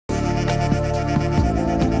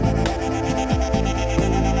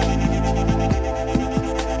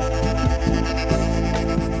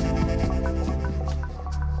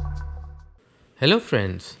Hello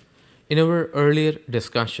friends, in our earlier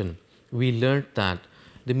discussion we learned that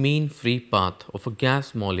the mean free path of a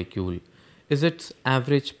gas molecule is its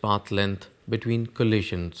average path length between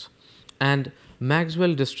collisions, and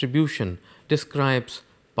Maxwell distribution describes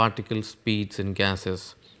particle speeds in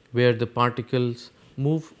gases where the particles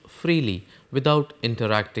move freely without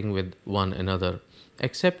interacting with one another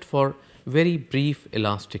except for very brief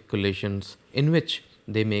elastic collisions in which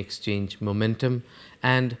they may exchange momentum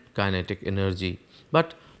and kinetic energy,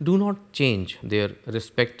 but do not change their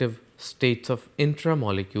respective states of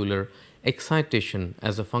intramolecular excitation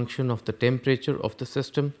as a function of the temperature of the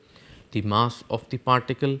system, the mass of the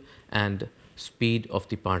particle, and speed of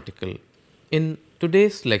the particle. In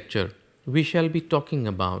today's lecture, we shall be talking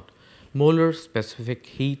about molar specific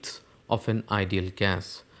heats of an ideal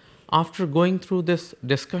gas. After going through this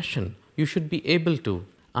discussion, you should be able to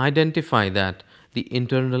identify that the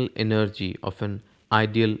internal energy of an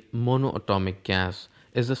ideal monoatomic gas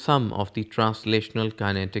is the sum of the translational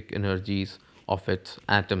kinetic energies of its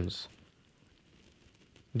atoms.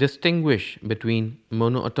 Distinguish between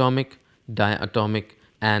monoatomic, diatomic,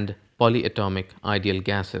 and polyatomic ideal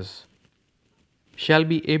gases. Shall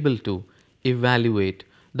be able to evaluate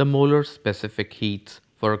the molar specific heats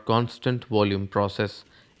for a constant volume process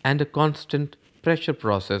and a constant pressure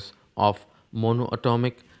process of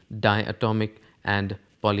monoatomic, diatomic, and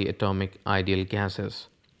polyatomic ideal gases.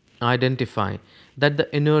 Identify that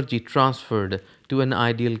the energy transferred to an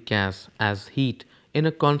ideal gas as heat in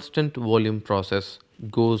a constant volume process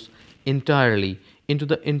goes entirely into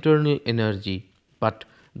the internal energy, but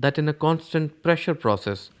that in a constant pressure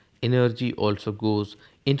process, energy also goes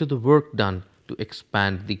into the work done to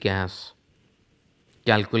expand the gas.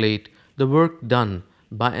 Calculate the work done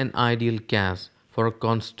by an ideal gas for a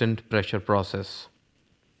constant pressure process.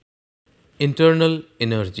 Internal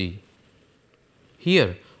energy.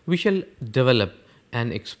 Here we shall develop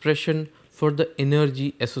an expression for the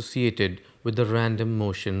energy associated with the random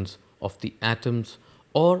motions of the atoms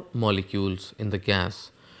or molecules in the gas.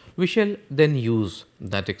 We shall then use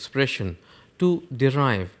that expression to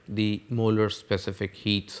derive the molar specific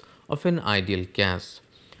heats of an ideal gas.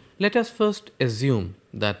 Let us first assume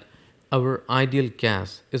that our ideal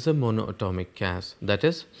gas is a monoatomic gas, that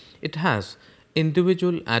is, it has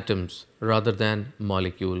individual atoms rather than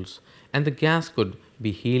molecules, and the gas could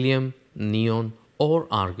be helium, neon, or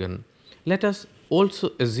argon. Let us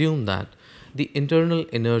also assume that the internal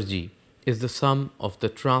energy is the sum of the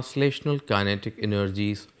translational kinetic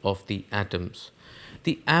energies of the atoms.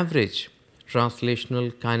 The average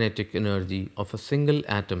translational kinetic energy of a single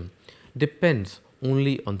atom depends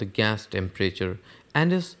only on the gas temperature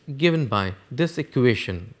and is given by this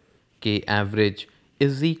equation: K average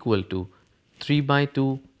is equal to 3 by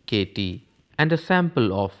 2 kT, and a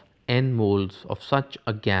sample of n moles of such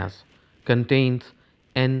a gas contains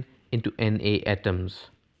n into Na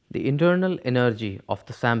atoms. The internal energy of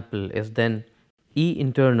the sample is then E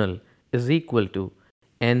internal is equal to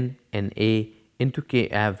n Na into K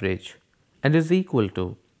average and is equal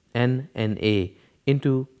to n Na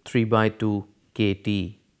into 3 by 2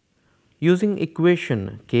 kT. Using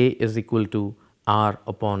equation K is equal to R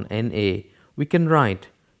upon Na, we can write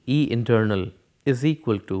E internal is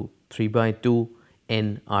equal to 3 by 2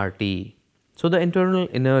 nRT. So the internal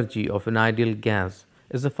energy of an ideal gas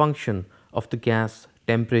is a function of the gas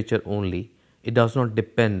temperature only. It does not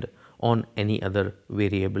depend on any other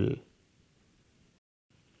variable.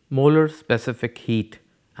 Molar specific heat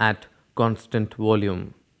at constant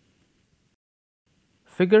volume.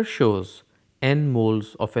 Figure shows n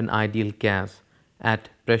moles of an ideal gas at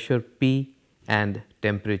pressure P and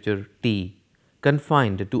temperature T,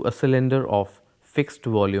 confined to a cylinder of fixed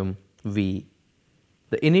volume V.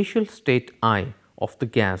 The initial state I of the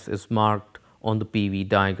gas is marked on the PV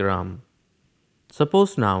diagram.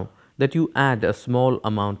 Suppose now that you add a small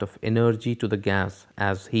amount of energy to the gas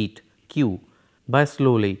as heat Q by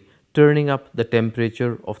slowly turning up the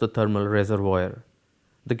temperature of the thermal reservoir.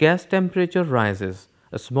 The gas temperature rises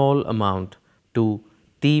a small amount to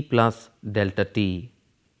T plus delta T,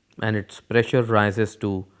 and its pressure rises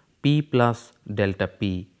to P plus delta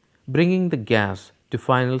P, bringing the gas to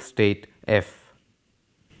final state F.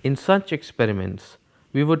 In such experiments,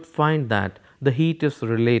 we would find that the heat is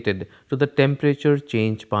related to the temperature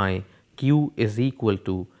change by Q is equal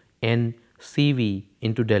to N Cv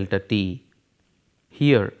into delta T.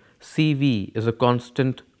 Here, Cv is a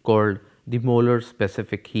constant called the molar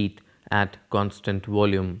specific heat at constant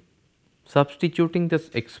volume. Substituting this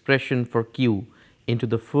expression for Q into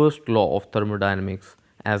the first law of thermodynamics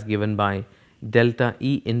as given by delta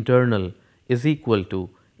E internal is equal to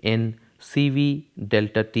N Cv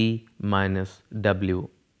delta T minus W.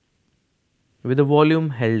 With the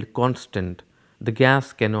volume held constant, the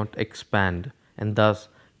gas cannot expand and thus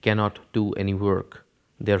cannot do any work.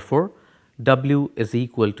 Therefore, W is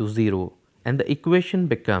equal to 0 and the equation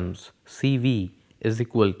becomes Cv is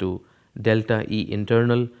equal to delta E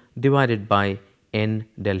internal divided by N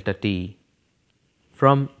delta T.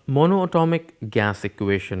 From monoatomic gas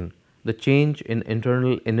equation, the change in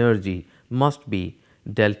internal energy must be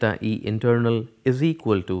delta E internal is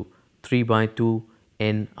equal to 3 by 2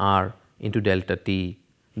 nR into delta T.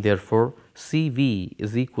 Therefore, Cv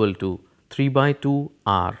is equal to 3 by 2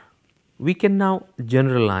 R. We can now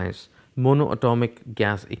generalize monoatomic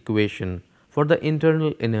gas equation for the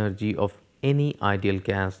internal energy of any ideal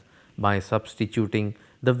gas by substituting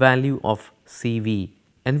the value of Cv,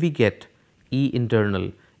 and we get E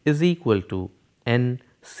internal is equal to N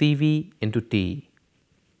Cv into T.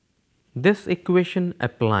 This equation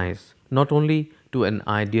applies not only to an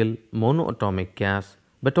ideal monoatomic gas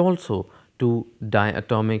but also to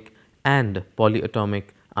diatomic and polyatomic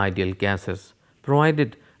ideal gases,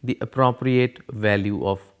 provided the appropriate value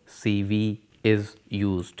of Cv is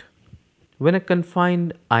used. When a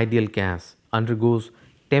confined ideal gas undergoes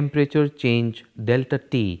temperature change delta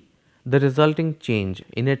T, the resulting change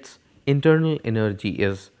in its internal energy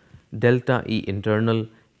is delta E internal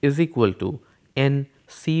is equal to N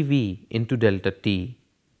Cv into delta T.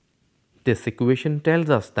 This equation tells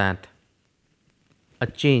us that a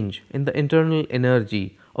change in the internal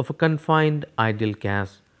energy of a confined ideal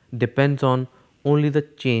gas depends on only the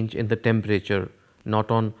change in the temperature, not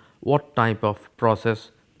on what type of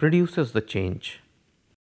process produces the change.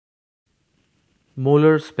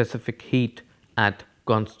 Molar specific heat at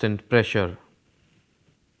constant pressure.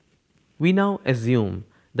 We now assume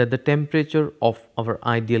that the temperature of our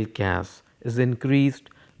ideal gas is increased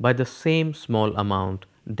by the same small amount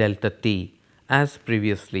delta T as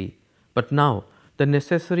previously, but now the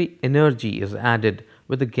necessary energy is added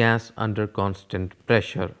with the gas under constant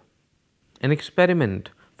pressure. An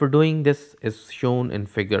experiment for doing this is shown in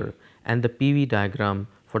figure and the PV diagram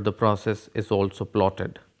for the process is also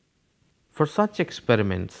plotted. For such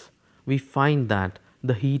experiments, we find that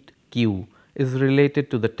the heat Q is related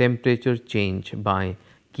to the temperature change by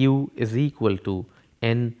Q is equal to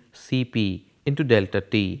N Cp into delta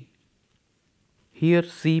T. Here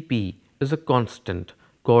Cp is a constant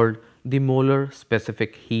called the molar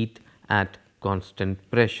specific heat at constant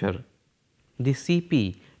pressure. The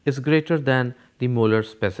Cp is greater than the molar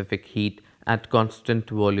specific heat at constant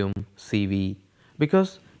volume Cv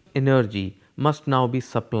because energy must now be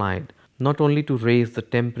supplied not only to raise the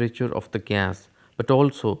temperature of the gas but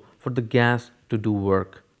also for the gas to do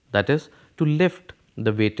work, that is, to lift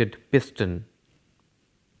the weighted piston.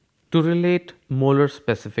 To relate molar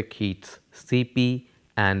specific heats Cp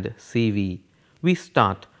and Cv, we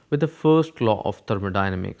start with the first law of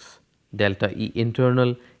thermodynamics. Delta E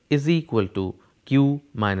internal is equal to Q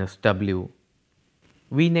minus W.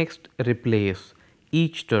 We next replace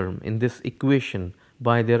each term in this equation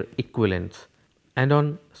by their equivalents and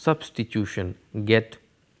on substitution get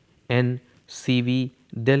N Cv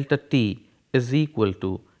delta T is equal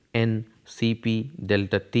to N Cp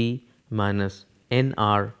delta T minus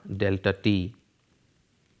Nr delta T.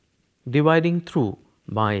 Dividing through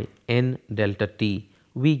by N delta T,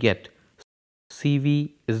 we get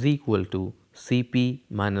Cv is equal to Cp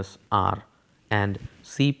minus R and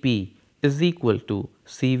Cp is equal to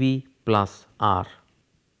Cv plus R.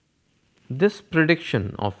 This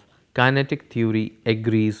prediction of kinetic theory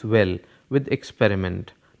agrees well with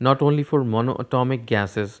experiment not only for monoatomic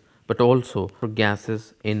gases but also for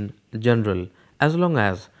gases in general, as long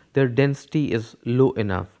as their density is low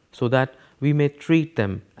enough so that we may treat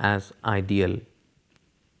them as ideal.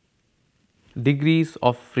 Degrees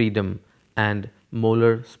of freedom and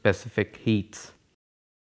molar specific heats.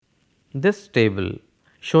 This table,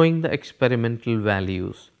 showing the experimental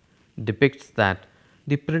values, depicts that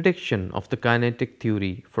the prediction of the kinetic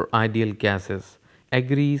theory for ideal gases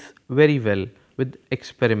agrees very well with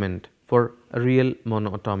experiment for real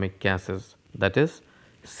monoatomic gases, that is,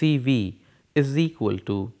 Cv is equal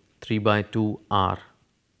to 3 by 2 R.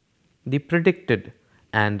 The predicted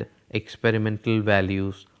and experimental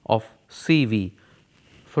values of Cv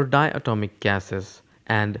for diatomic gases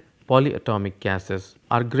and polyatomic gases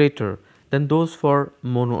are greater than those for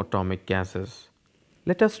monoatomic gases.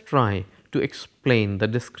 Let us try to explain the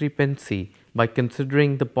discrepancy by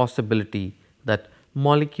considering the possibility that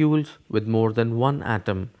molecules with more than one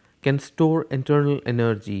atom can store internal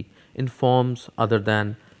energy in forms other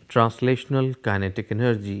than translational kinetic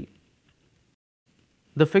energy.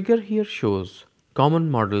 The figure here shows common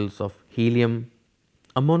models of helium,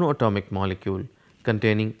 a monoatomic molecule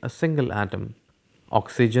containing a single atom,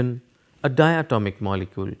 oxygen, a diatomic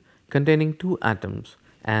molecule containing two atoms,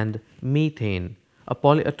 and methane, a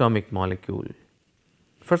polyatomic molecule.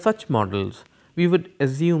 For such models, we would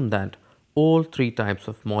assume that all three types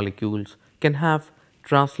of molecules can have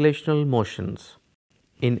translational motions.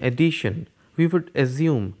 In addition, we would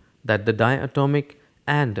assume that the diatomic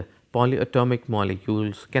and polyatomic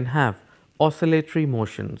molecules can have oscillatory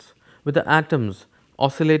motions, with the atoms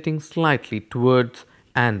oscillating slightly towards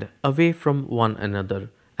and away from one another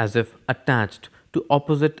as if attached to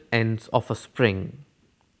opposite ends of a spring.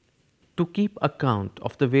 To keep account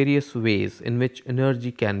of the various ways in which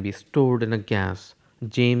energy can be stored in a gas,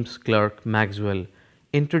 James Clerk Maxwell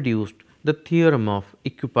introduced the theorem of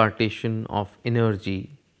equipartition of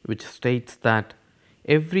energy, which states that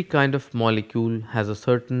every kind of molecule has a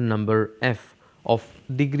certain number f of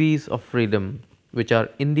degrees of freedom, which are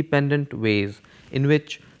independent ways in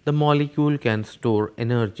which the molecule can store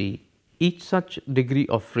energy. Each such degree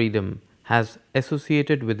of freedom has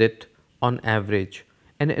associated with it, on average,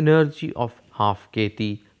 an energy of half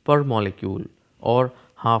kT per molecule or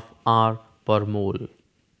half R per mole.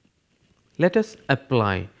 Let us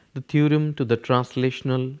apply the theorem to the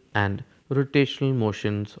translational and rotational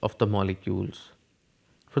motions of the molecules.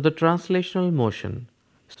 For the translational motion,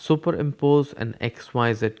 superimpose an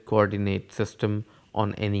xyz coordinate system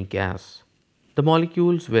on any gas. The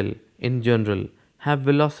molecules will, in general, have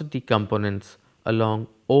velocity components along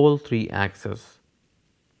all three axes.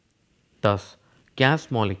 Thus, gas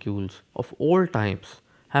molecules of all types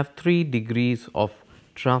have 3 degrees of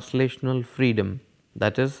translational freedom,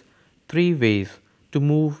 that is, 3 ways to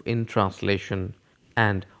move in translation,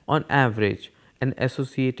 and on average an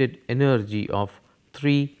associated energy of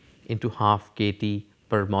 3 into half kT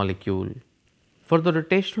per molecule. For the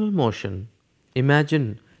rotational motion,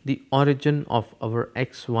 imagine the origin of our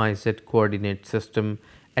xyz coordinate system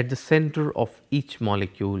at the center of each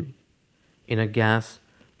molecule. In a gas,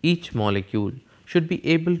 each molecule should be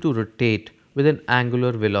able to rotate with an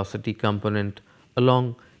angular velocity component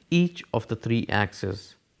along each of the 3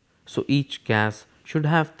 axes. So each gas should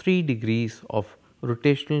have 3 degrees of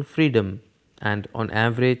rotational freedom and on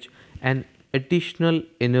average an additional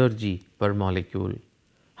energy per molecule.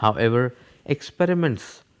 However,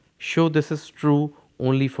 experiments show this is true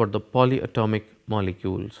only for the polyatomic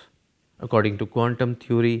molecules. According to quantum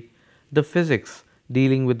theory, the physics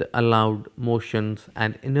dealing with the allowed motions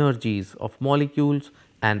and energies of molecules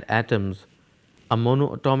and atoms, a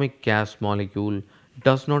monoatomic gas molecule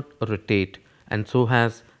does not rotate and so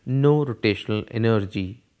has no rotational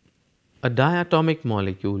energy. A diatomic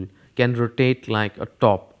molecule can rotate like a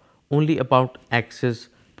top only about axis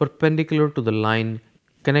perpendicular to the line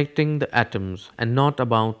connecting the atoms and not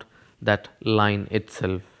about that line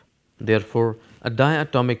itself. Therefore, a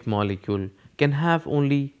diatomic molecule can have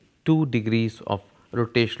only 2 degrees of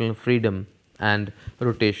rotational freedom and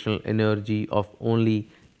rotational energy of only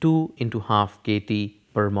 2 into half kT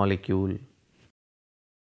per molecule.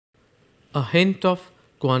 A hint of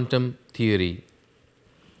quantum theory.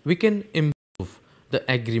 We can improve the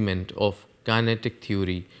agreement of kinetic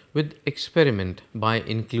theory with experiment by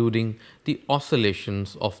including the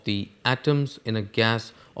oscillations of the atoms in a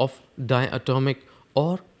gas of diatomic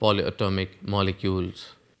or polyatomic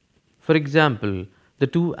molecules. For example, the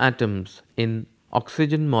 2 atoms in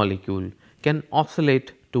oxygen molecule can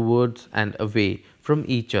oscillate towards and away from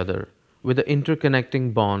each other with the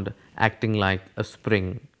interconnecting bond acting like a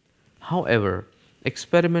spring. However,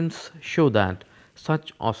 experiments show that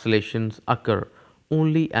such oscillations occur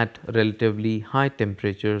only at relatively high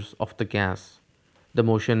temperatures of the gas. The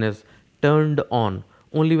motion is turned on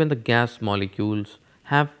only when the gas molecules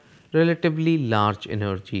have relatively large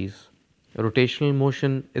energies. Rotational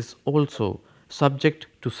motion is also subject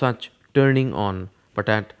to such turning on but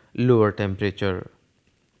at lower temperature.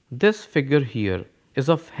 This figure here is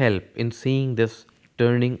of help in seeing this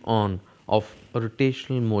turning on of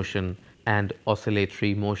rotational motion and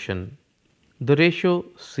oscillatory motion. The ratio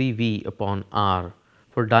Cv upon R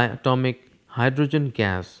for diatomic hydrogen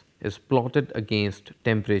gas is plotted against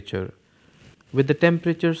temperature, with the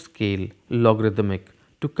temperature scale logarithmic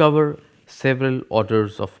to cover several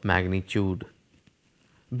orders of magnitude.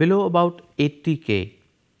 Below about 80 K,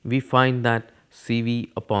 we find that Cv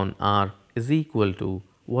upon R is equal to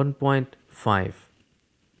 1.5.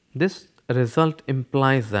 This result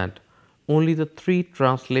implies that only the 3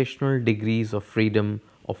 translational degrees of freedom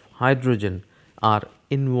of hydrogen are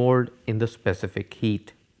involved in the specific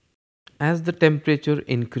heat. As the temperature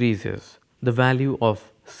increases, the value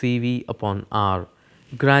of Cv upon R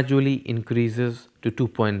gradually increases to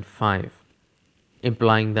 2.5,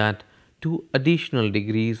 implying that 2 additional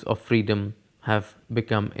degrees of freedom have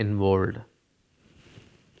become involved.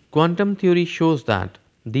 Quantum theory shows that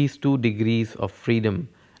these two degrees of freedom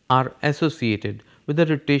are associated with the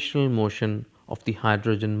rotational motion of the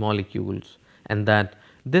hydrogen molecules and that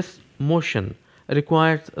this motion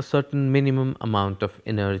requires a certain minimum amount of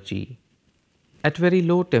energy. At very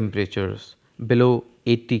low temperatures, below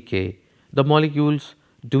 80 K, the molecules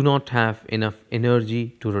do not have enough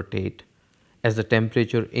energy to rotate. As the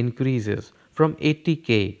temperature increases from 80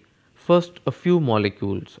 K, first a few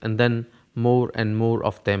molecules and then more and more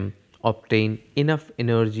of them obtain enough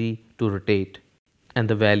energy to rotate, and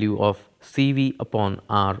the value of Cv upon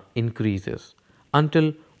R increases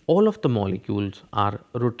until all of the molecules are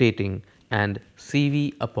rotating and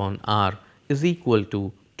Cv upon R is equal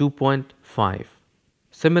to 2.5.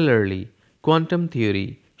 Similarly, quantum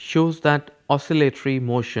theory shows that oscillatory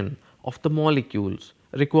motion of the molecules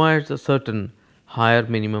requires a certain higher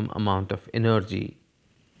minimum amount of energy.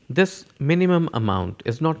 This minimum amount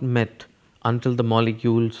is not met until the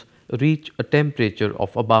molecules reach a temperature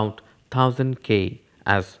of about 1000 K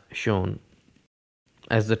as shown.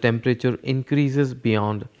 As the temperature increases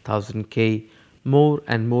beyond 1000 K, more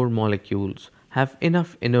and more molecules have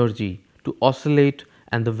enough energy to oscillate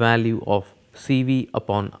and the value of Cv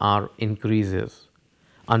upon R increases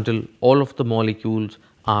until all of the molecules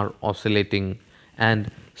are oscillating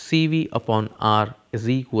and Cv upon R is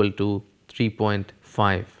equal to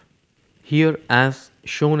 3.5. Here, as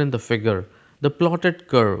shown in the figure, the plotted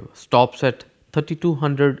curve stops at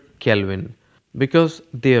 3200 Kelvin because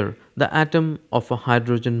there the atom of a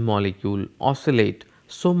hydrogen molecule oscillate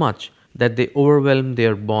so much that they overwhelm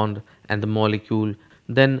their bond and the molecule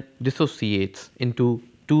then dissociates into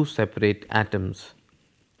two separate atoms.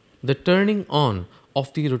 The turning on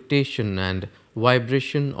of the rotation and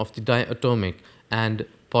vibration of the diatomic and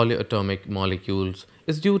polyatomic molecules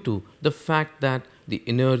is due to the fact that the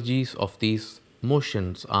energies of these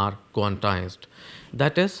motions are quantized,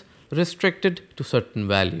 that is, restricted to certain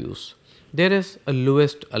values. There is a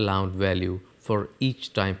lowest allowed value for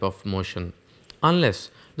each type of motion, unless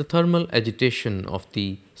the thermal agitation of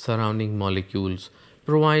the surrounding molecules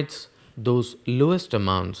provides those lowest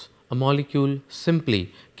amounts, a molecule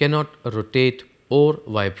simply cannot rotate or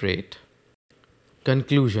vibrate.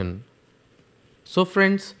 Conclusion. So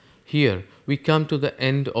friends, here we come to the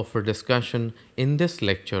end of our discussion in this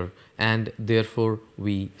lecture and therefore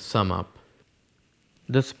we sum up.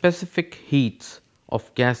 The specific heats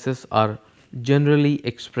of gases are generally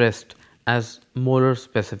expressed as molar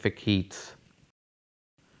specific heats.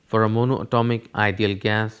 For a monoatomic ideal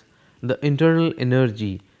gas, the internal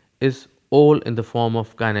energy is all in the form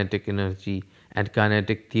of kinetic energy, and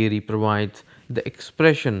kinetic theory provides the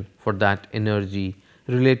expression for that energy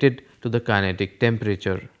related to the kinetic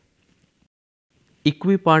temperature.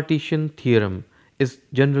 Equipartition theorem is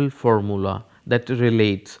general formula that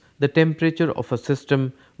relates the temperature of a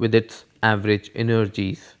system with its average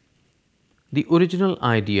energies. The original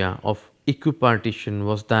idea of equipartition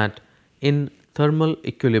was that in thermal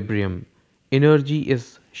equilibrium, energy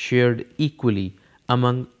is shared equally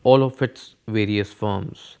among all of its various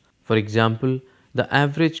forms. For example, the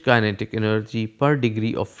average kinetic energy per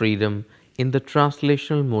degree of freedom in the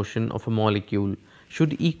translational motion of a molecule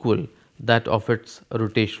should equal that of its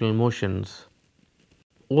rotational motions.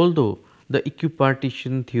 Although the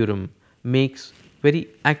equipartition theorem makes very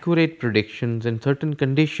accurate predictions in certain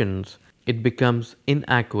conditions, it becomes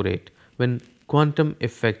inaccurate when quantum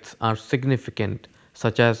effects are significant,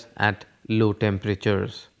 such as at low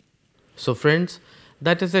temperatures. So friends,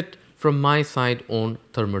 that is it from my side on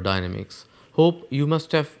thermodynamics. Hope you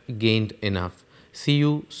must have gained enough. See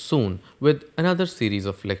you soon with another series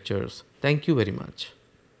of lectures. Thank you very much.